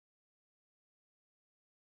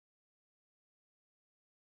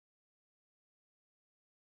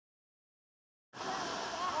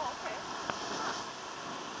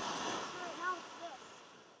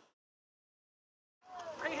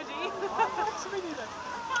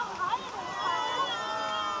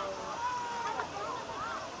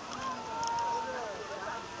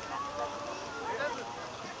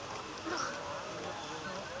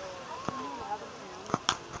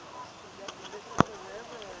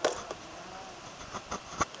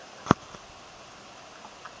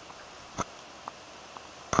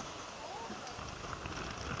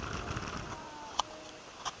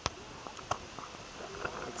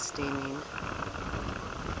It's steaming.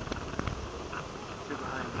 You're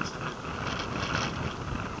behind me.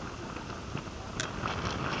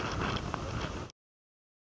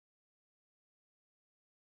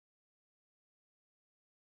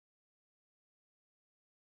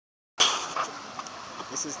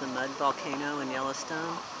 This is the mud volcano in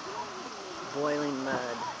Yellowstone. Boiling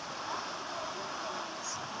mud.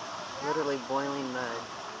 It's literally boiling mud.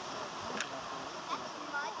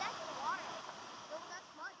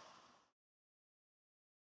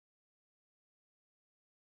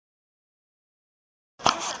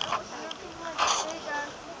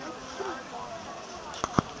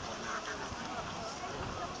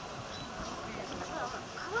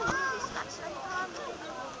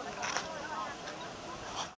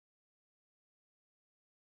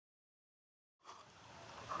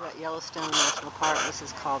 We're at Yellowstone National Park. This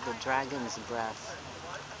is called the Dragon's Breath.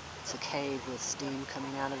 It's a cave with steam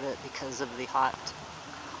coming out of it because of the hot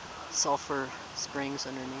sulfur springs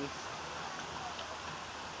underneath.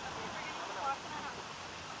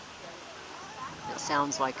 It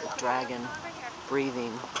sounds like a dragon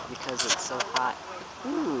breathing because it's so hot.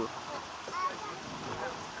 Ooh!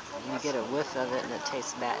 You get a whiff of it and it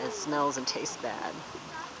tastes bad. It smells and tastes bad.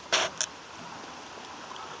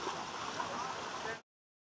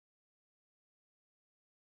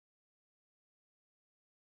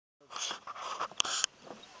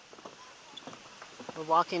 We're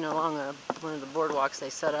walking along one of the boardwalks they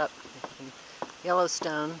set up in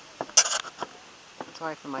Yellowstone.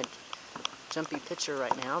 Sorry for my jumpy picture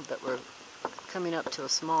right now, but we're coming up to a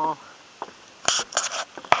small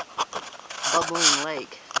bubbling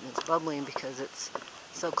lake. And it's bubbling because it's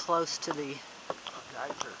so close to the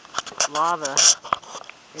lava.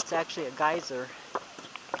 It's actually a geyser.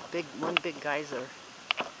 One big geyser.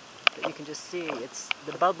 But you can just see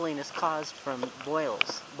the bubbling is caused from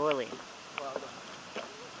boiling.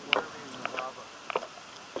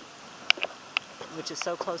 Which is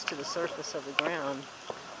so close to the surface of the ground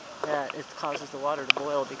that it causes the water to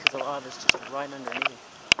boil because the lava is just right underneath.